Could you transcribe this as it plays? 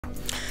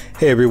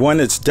Hey everyone,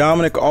 it's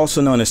Dominic,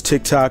 also known as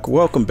TikTok.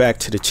 Welcome back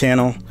to the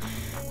channel.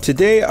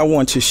 Today I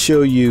want to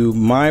show you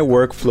my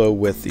workflow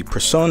with the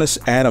PreSonus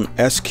ATOM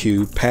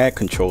SQ pad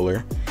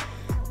controller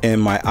and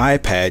my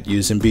iPad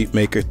using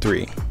BeatMaker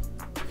 3.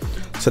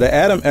 So the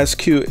ATOM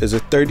SQ is a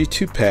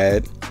 32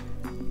 pad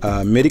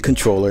MIDI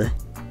controller.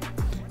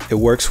 It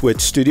works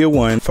with Studio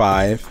One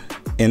 5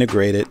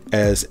 integrated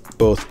as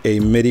both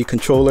a MIDI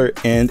controller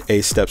and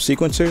a step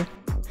sequencer.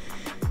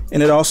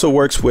 And it also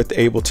works with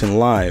Ableton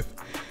Live.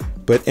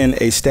 But in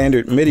a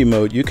standard MIDI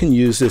mode, you can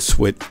use this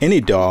with any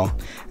DAW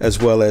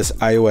as well as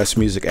iOS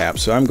music apps.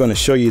 So I'm going to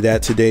show you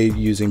that today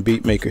using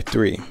BeatMaker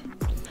 3.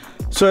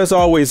 So as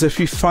always, if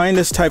you find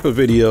this type of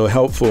video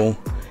helpful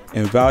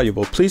and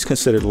valuable, please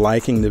consider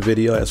liking the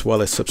video as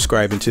well as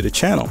subscribing to the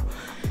channel.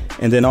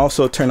 And then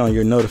also turn on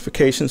your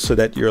notifications so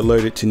that you're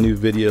alerted to new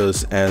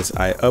videos as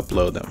I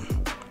upload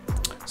them.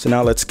 So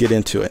now let's get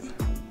into it.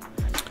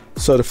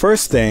 So the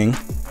first thing,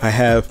 I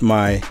have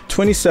my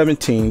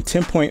 2017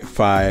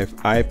 10.5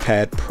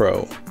 iPad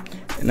Pro.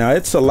 Now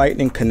it's a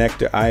lightning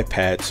connector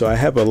iPad, so I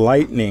have a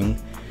lightning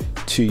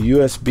to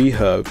USB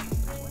hub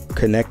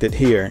connected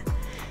here,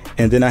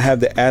 and then I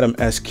have the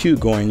ATOM SQ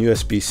going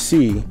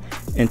USB-C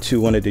into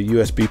one of the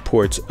USB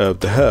ports of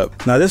the hub.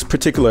 Now this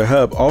particular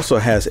hub also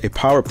has a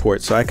power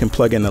port, so I can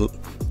plug in the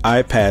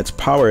iPad's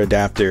power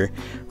adapter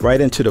right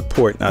into the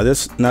port. Now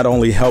this not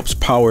only helps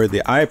power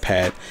the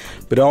iPad,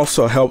 but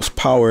also helps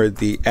power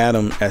the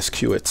ATOM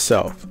SQ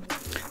itself.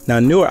 Now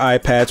newer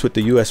iPads with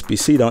the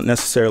USB-C don't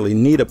necessarily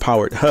need a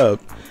powered hub,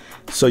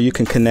 so you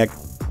can connect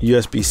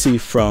USB-C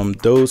from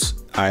those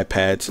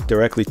iPads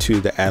directly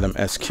to the ATOM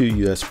SQ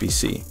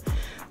USB-C.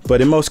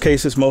 But in most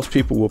cases, most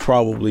people will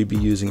probably be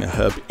using a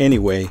hub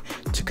anyway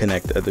to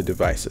connect other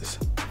devices.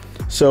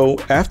 So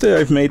after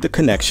I've made the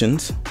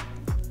connections,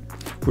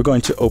 we're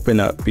going to open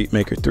up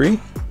BeatMaker 3.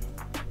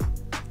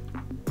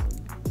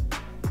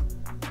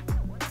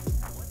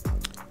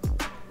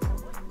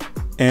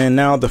 And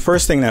now the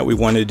first thing that we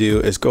want to do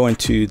is go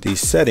into the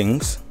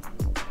settings.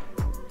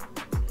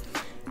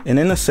 And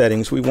in the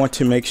settings, we want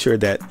to make sure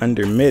that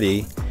under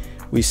MIDI,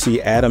 we see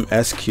ATOM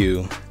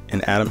SQ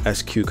and ATOM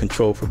SQ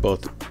control for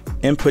both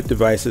input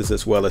devices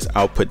as well as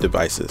output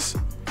devices.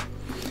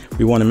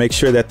 We want to make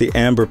sure that the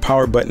amber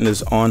power button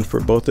is on for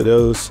both of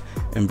those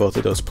and both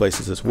of those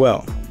places as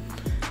well.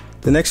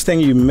 The next thing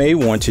you may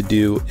want to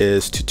do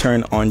is to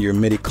turn on your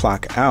MIDI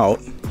clock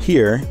out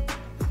here,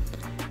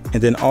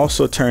 and then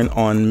also turn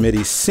on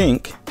MIDI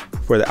sync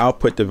for the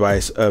output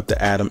device of the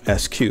ATOM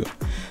SQ.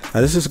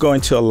 Now this is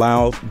going to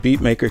allow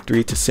BeatMaker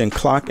 3 to send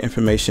clock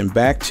information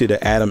back to the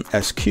ATOM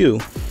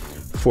SQ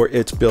for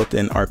its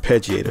built-in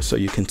arpeggiator, so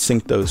you can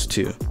sync those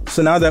two.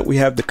 So now that we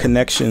have the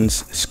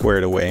connections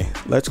squared away,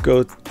 let's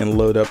go and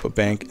load up a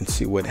bank and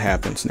see what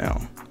happens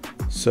now.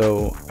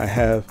 So I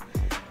have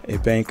a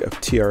bank of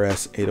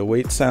TRS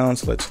 808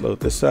 sounds. Let's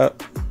load this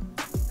up.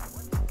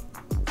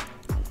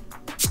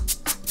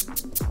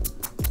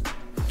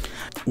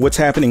 What's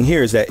happening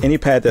here is that any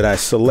pad that I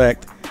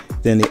select,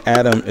 then the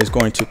ATOM is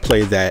going to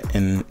play that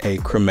in a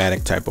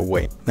chromatic type of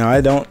way. Now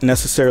I don't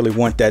necessarily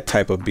want that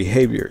type of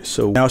behavior.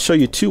 So now I'll show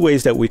you two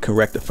ways that we can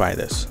rectify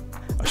this.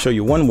 I'll show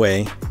you one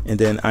way, and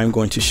then I'm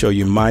going to show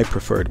you my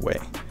preferred way.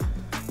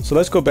 So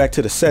let's go back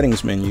to the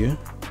settings menu,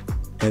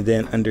 and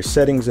then under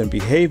settings and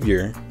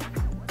behavior,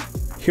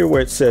 here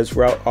where it says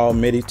route all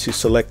MIDI to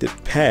selected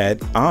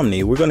pad,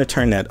 Omni, we're going to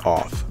turn that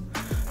off.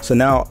 So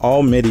now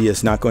all MIDI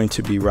is not going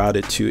to be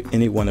routed to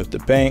any one of the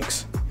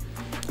banks.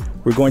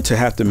 We're going to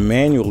have to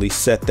manually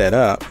set that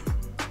up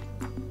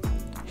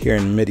here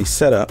in MIDI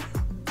setup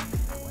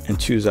and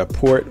choose our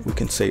port. We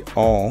can say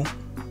all,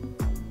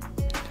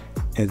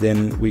 and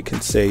then we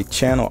can say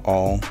channel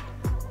all,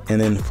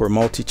 and then for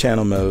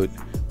multi-channel mode,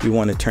 we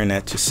want to turn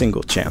that to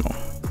single channel.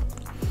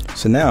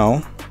 So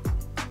now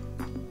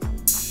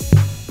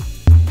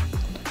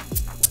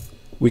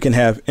we can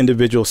have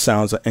individual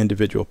sounds on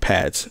individual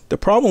pads. The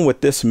problem with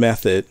this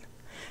method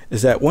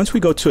is that once we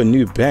go to a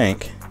new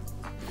bank,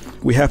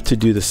 we have to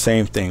do the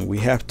same thing. We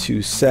have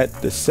to set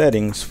the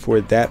settings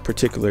for that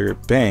particular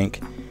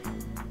bank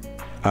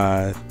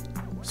so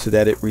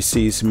that it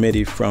receives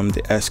MIDI from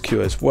the SQ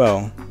as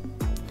well.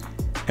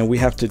 And we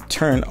have to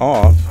turn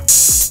off,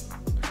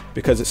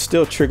 because it's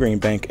still triggering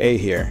bank A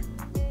here.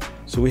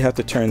 So we have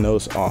to turn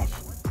those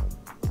off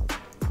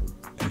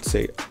and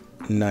say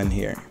none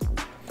here.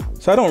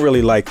 So I don't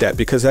really like that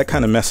because that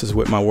kind of messes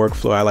with my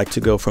workflow. I like to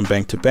go from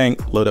bank to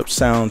bank, load up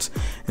sounds,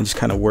 and just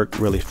kind of work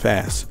really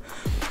fast.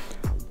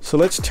 So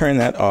let's turn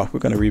that off. We're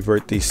going to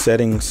revert these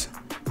settings.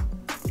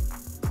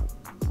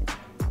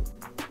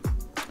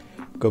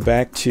 Go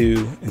back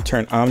to and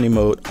turn Omni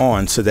mode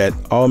on so that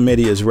all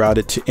MIDI is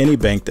routed to any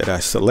bank that I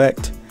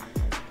select.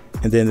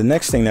 And then the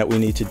next thing that we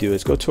need to do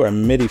is go to our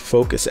MIDI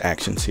focus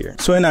actions here.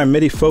 So in our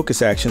MIDI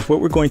focus actions,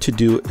 what we're going to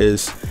do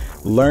is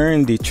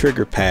learn the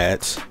trigger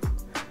pads,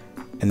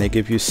 and they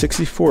give you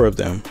 64 of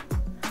them.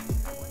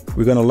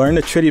 We're going to learn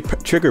the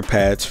trigger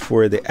pads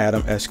for the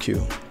ATOM SQ.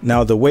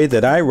 Now the way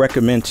that I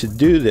recommend to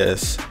do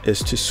this is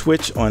to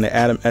switch on the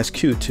ATOM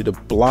SQ to the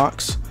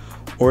blocks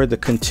or the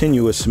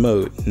continuous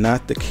mode,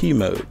 not the key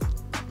mode.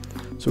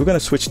 So we're going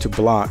to switch to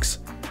blocks,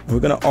 and we're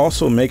going to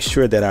also make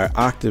sure that our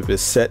octave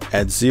is set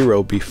at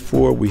 0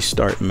 before we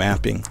start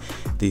mapping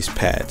these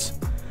pads.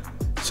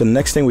 So the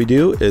next thing we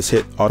do is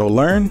hit auto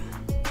learn,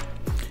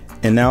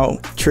 and now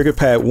trigger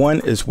pad 1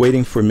 is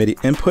waiting for MIDI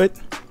input.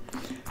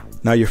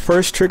 Now your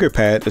first trigger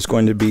pad is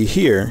going to be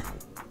here.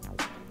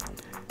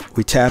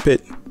 We tap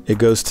it, it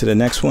goes to the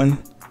next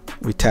one.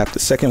 We tap the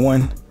second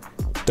one,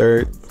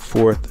 third,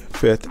 fourth,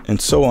 fifth, and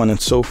so on and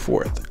so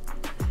forth.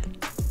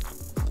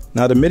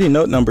 Now the MIDI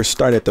note numbers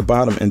start at the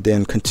bottom and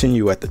then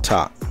continue at the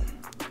top.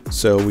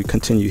 So we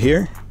continue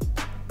here.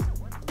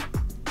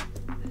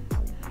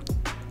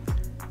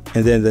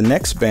 And then the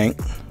next bank,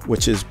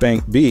 which is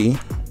bank B,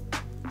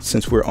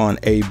 since we're on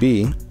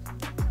AB,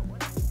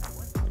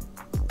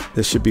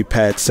 this should be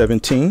pad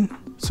 17.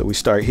 So we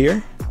start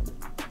here.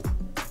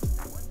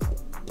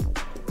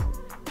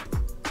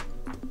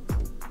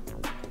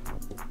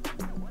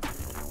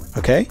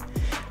 Okay,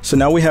 so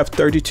now we have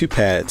 32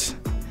 pads.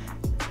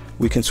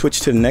 We can switch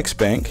to the next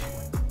bank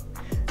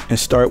and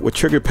start with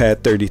trigger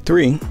pad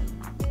 33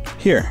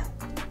 here.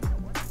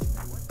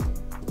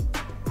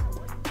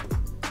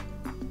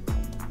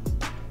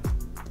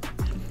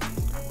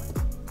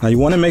 Now you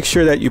want to make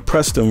sure that you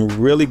press them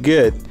really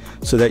good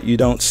so that you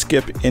don't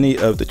skip any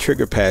of the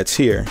trigger pads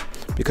here,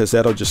 because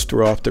that'll just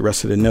throw off the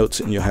rest of the notes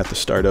and you'll have to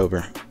start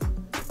over.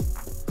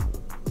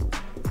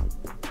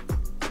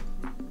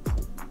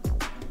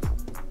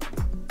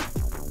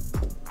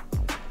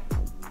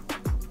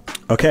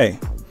 Okay,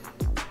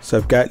 so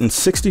I've gotten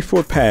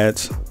 64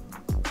 pads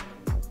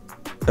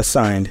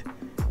assigned,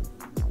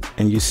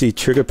 and you see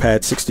trigger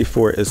pad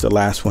 64 is the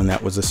last one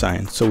that was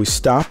assigned. So we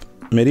stop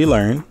MIDI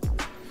learn.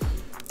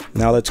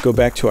 Now let's go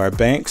back to our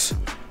banks,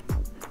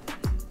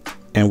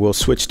 and we'll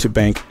switch to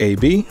bank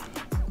AB.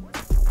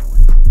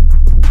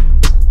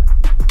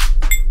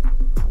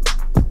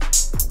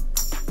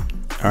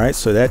 All right,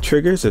 so that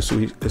triggers as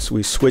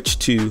we switch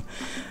to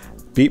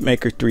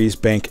BeatMaker 3's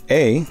bank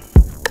A.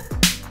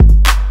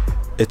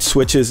 It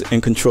switches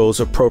and controls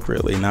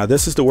appropriately. Now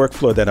this is the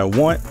workflow that I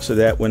want, so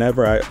that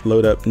whenever I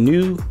load up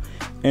new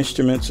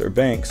instruments or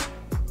banks,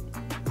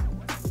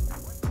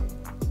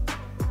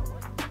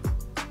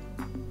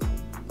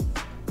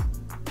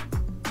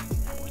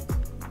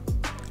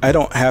 I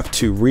don't have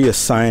to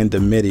reassign the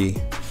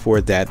MIDI for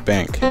that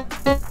bank.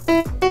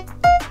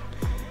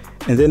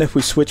 And then if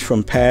we switch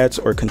from pads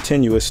or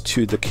continuous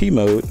to the key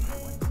mode,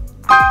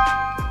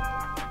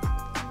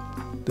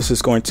 this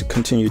is going to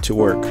continue to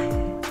work.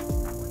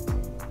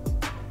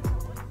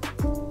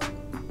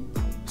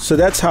 So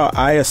that's how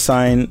I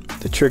assign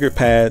the trigger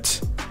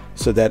pads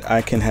so that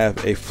I can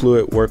have a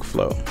fluid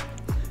workflow.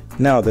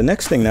 Now the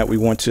next thing that we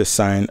want to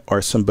assign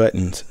are some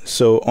buttons.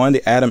 So on the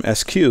ATOM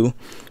SQ,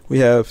 we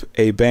have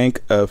a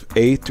bank of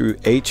A through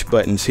H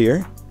buttons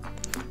here.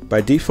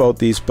 By default,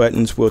 these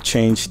buttons will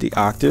change the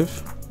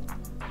octave.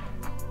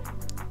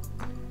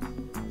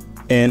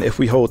 And if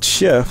we hold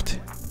Shift,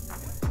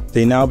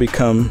 they now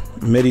become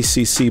MIDI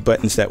CC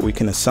buttons that we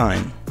can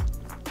assign.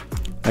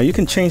 Now you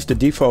can change the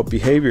default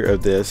behavior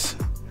of this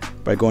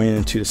by going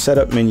into the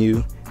setup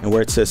menu, and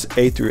where it says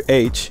A through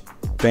H,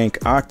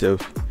 bank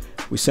octave,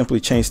 we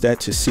simply change that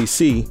to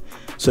CC,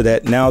 so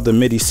that now the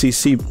MIDI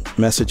CC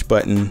message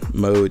button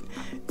mode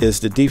is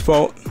the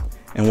default,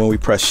 and when we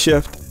press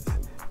Shift,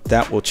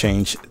 that will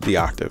change the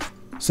octave.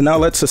 So now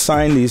let's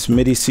assign these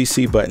MIDI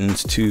CC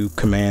buttons to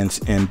commands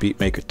in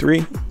BeatMaker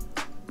 3.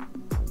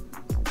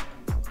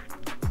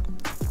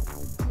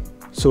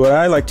 So what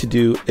I like to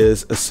do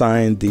is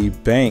assign the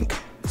bank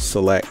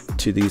select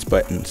to these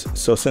buttons.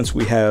 So since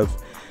we have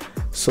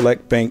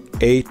select bank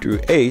A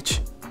through H,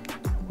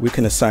 we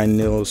can assign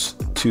those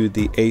to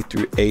the A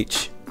through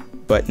H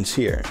buttons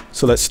here.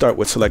 So let's start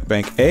with select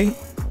bank A,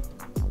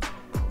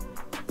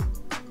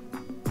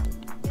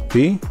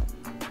 B,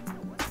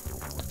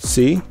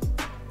 C,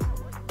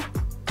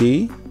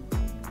 D,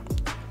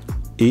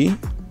 E,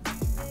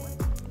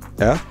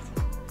 F,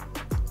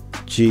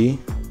 G,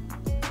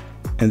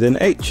 and then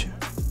H.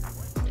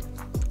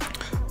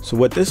 So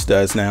what this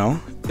does now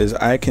is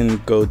I can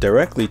go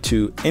directly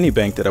to any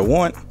bank that I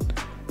want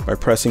by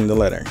pressing the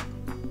letter.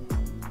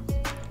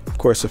 Of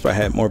course, if I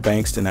had more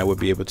banks, then I would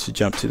be able to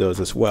jump to those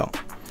as well.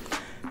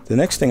 The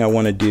next thing I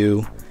want to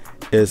do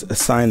is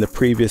assign the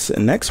previous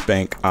and next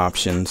bank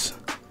options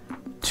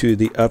to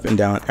the up and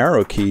down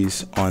arrow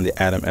keys on the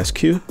ATOM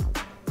SQ.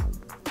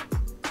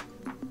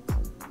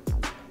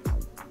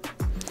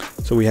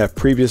 So we have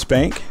previous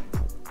bank,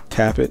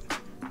 tap it,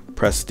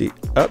 press the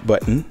up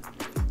button.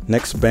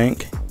 Next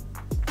bank,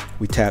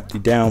 we tap the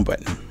down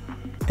button.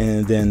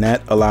 And then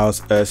that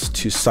allows us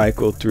to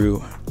cycle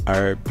through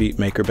our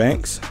BeatMaker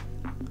banks.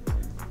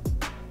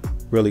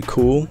 Really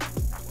cool.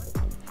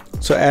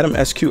 So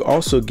ATOM SQ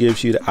also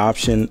gives you the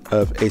option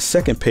of a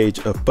second page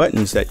of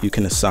buttons that you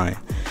can assign.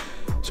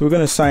 So we're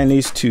going to assign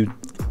these to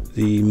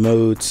the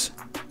modes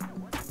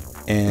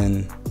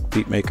in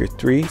BeatMaker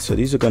 3. So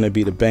these are going to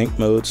be the bank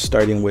modes,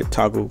 starting with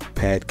toggle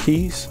pad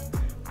keys.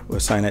 We'll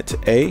assign that to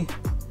A,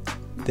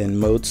 then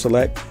mode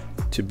select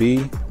to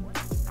B,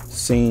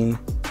 scene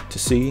to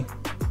C,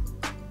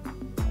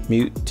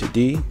 mute to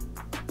D,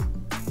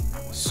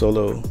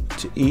 solo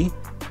to E,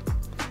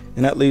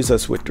 and that leaves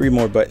us with 3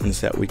 more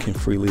buttons that we can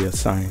freely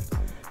assign.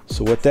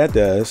 So what that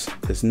does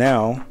is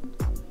now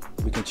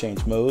we can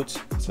change modes.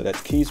 So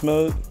that's keys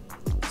mode,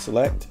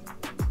 select,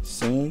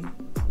 scene,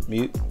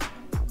 mute,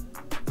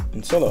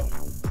 and solo.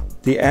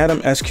 The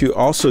Atom SQ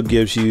also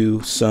gives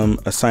you some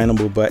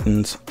assignable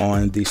buttons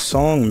on the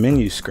song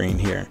menu screen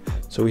here.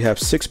 So we have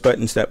 6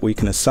 buttons that we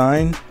can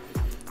assign,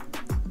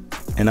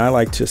 and I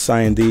like to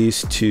assign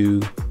these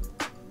to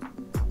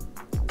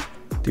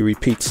the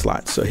repeat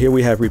slot. So here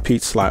we have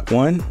repeat slot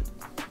 1.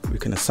 We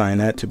can assign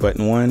that to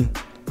button 1,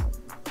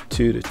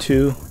 2 to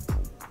 2,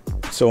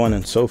 so on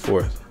and so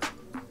forth.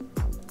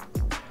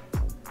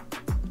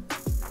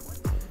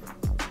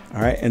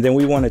 All right, and then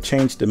we want to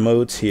change the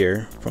modes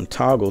here from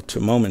toggle to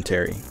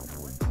momentary.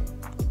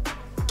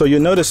 So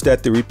you'll notice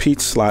that the repeat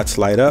slots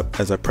light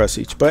up as I press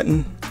each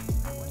button.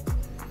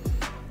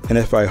 And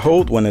if I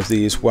hold one of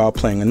these while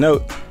playing a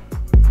note,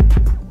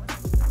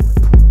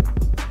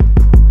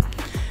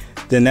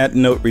 then that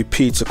note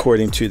repeats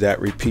according to that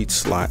repeat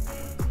slot.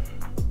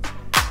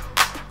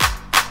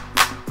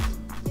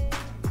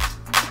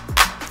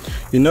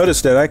 You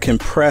notice that I can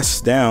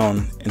press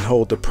down and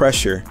hold the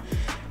pressure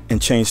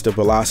and change the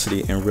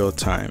velocity in real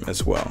time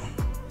as well.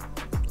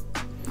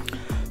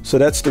 So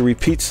that's the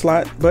repeat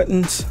slot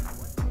buttons.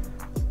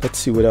 Let's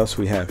see what else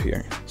we have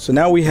here. So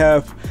now we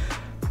have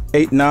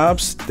 8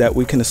 knobs that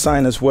we can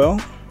assign as well.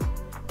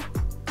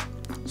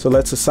 So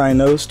let's assign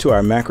those to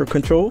our macro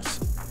controls.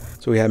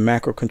 So we have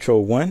macro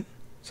control 1.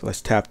 So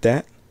let's tap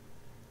that.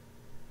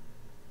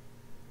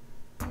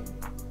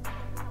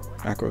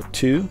 Macro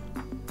 2,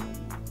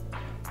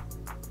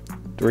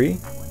 3,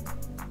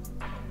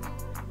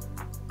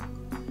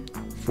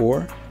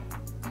 4,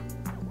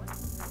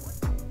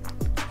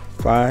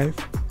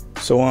 5,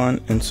 so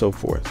on and so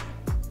forth.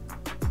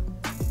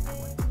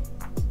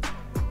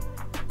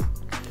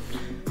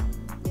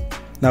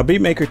 Now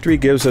BeatMaker 3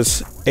 gives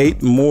us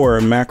 8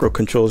 more macro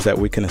controls that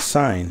we can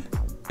assign,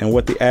 and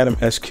what the Atom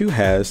SQ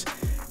has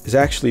is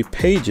actually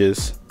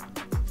pages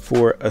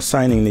for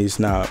assigning these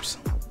knobs.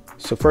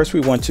 So first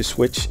we want to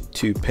switch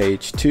to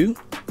page 2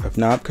 of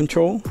knob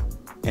control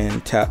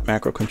and tap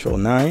macro control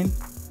 9,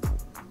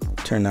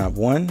 turn knob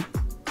 1,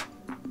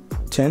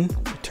 10,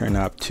 we turn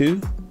knob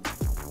 2,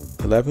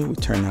 11, we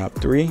turn knob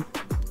 3,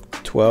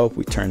 12,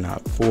 we turn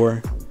knob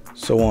 4,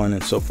 so on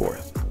and so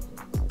forth.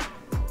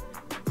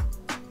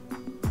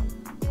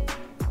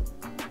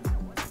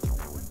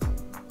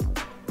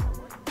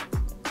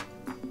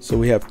 So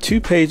we have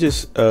 2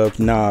 pages of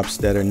knobs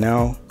that are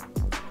now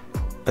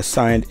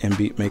assigned in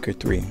BeatMaker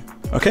 3.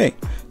 Okay,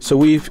 so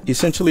we've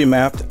essentially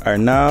mapped our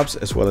knobs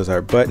as well as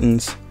our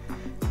buttons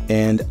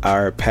and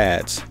our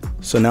pads.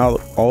 So now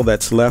all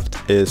that's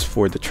left is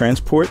for the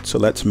transport. So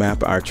let's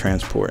map our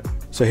transport.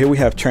 So here we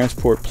have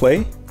transport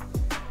play.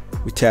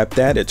 We tap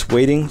that, it's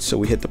waiting. So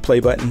we hit the play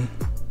button.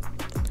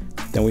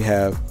 Then we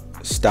have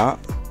stop.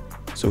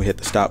 So we hit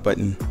the stop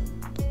button.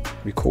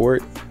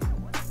 Record.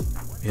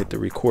 We hit the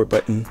record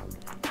button.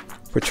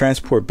 For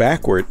transport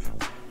backward,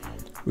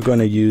 we're going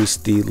to use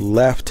the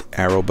left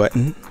arrow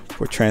button.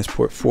 For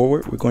transport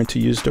forward, we're going to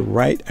use the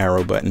right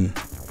arrow button.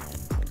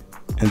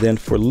 And then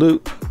for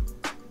loop,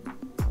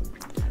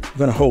 we're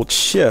going to hold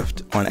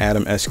shift on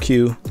Atom SQ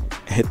and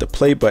hit the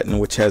play button,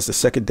 which has the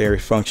secondary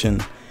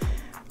function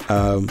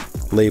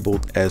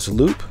labeled as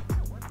loop.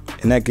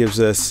 And that gives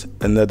us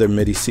another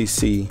MIDI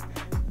CC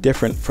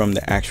different from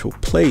the actual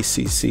play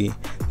CC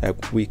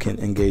that we can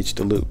engage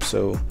the loop.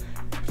 So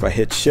if I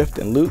hit shift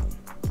and loop,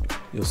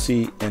 you'll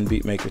see in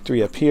BeatMaker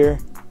 3 up here,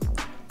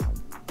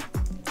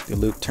 the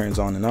loop turns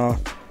on and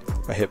off.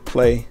 If I hit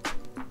play,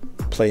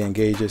 play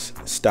engages,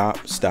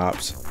 stop,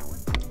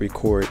 stops,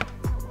 record,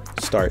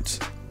 starts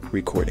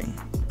recording.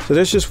 So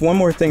there's just one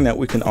more thing that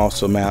we can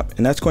also map,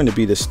 and that's going to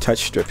be this touch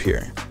strip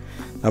here.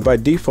 Now by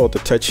default, the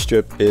touch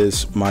strip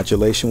is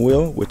modulation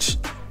wheel, which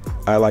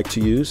I like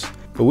to use,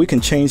 but we can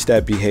change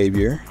that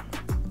behavior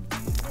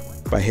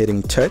by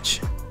hitting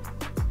touch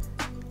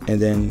and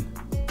then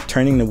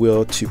turning the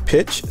wheel to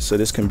pitch. So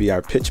this can be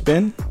our pitch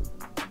bend.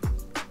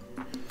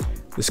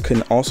 This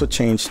can also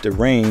change the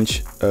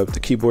range of the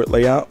keyboard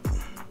layout.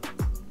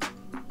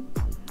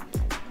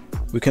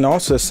 We can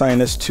also assign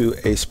this to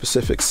a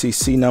specific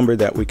CC number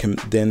that we can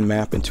then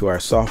map into our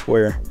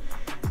software.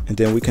 And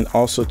then we can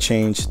also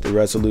change the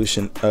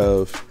resolution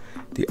of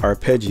the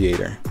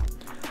arpeggiator.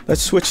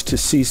 Let's switch to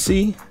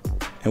CC,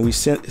 and we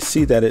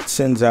see that it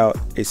sends out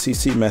a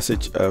CC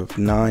message of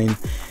 9.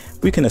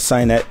 We can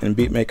assign that in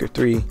BeatMaker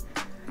 3.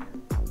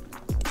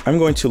 I'm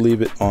going to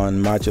leave it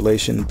on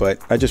modulation, but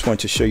I just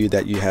want to show you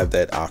that you have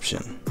that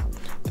option.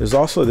 There's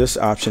also this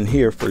option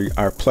here for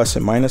our plus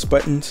and minus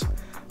buttons.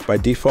 By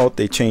default,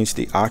 they change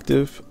the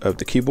octave of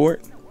the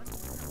keyboard,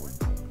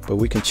 but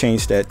we can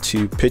change that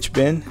to pitch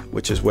bend,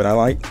 which is what I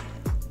like.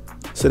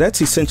 So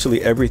that's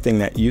essentially everything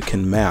that you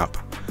can map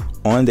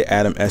on the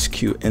Atom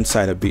SQ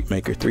inside of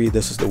BeatMaker 3.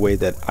 This is the way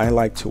that I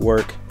like to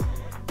work,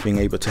 being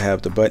able to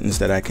have the buttons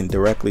that I can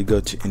directly go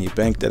to any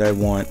bank that I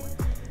want,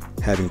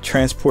 having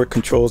transport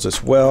controls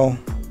as well,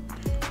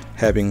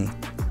 having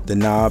the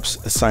knobs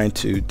assigned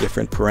to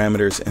different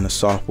parameters in the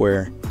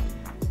software,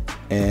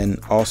 and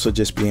also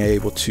just being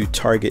able to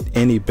target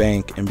any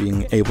bank and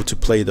being able to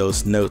play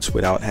those notes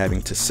without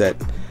having to set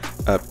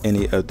up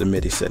any of the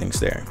MIDI settings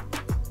there.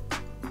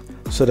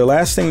 So the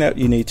last thing that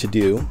you need to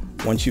do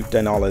once you've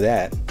done all of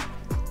that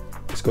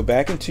is go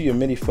back into your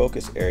MIDI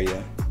focus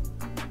area,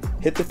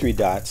 hit the 3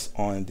 dots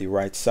on the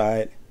right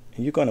side,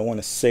 and you're going to want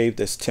to save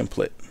this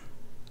template.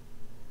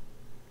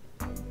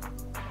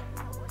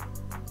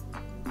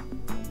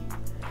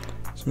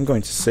 So I'm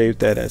going to save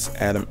that as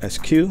ATOM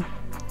SQ.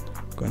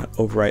 I'm going to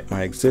overwrite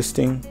my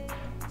existing.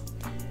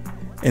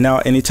 And now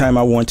anytime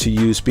I want to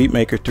use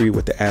BeatMaker 3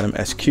 with the ATOM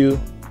SQ,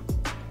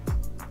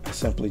 I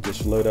simply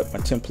just load up my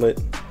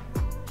template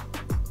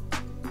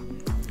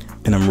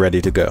and I'm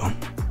ready to go.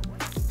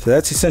 So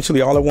that's essentially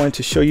all I wanted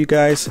to show you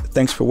guys.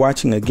 Thanks for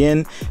watching.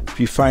 Again, if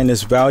you find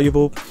this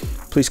valuable,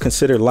 please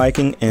consider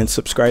liking and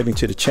subscribing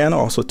to the channel.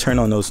 Also turn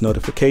on those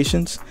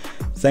notifications.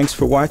 Thanks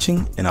for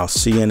watching, and I'll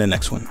see you in the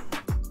next one.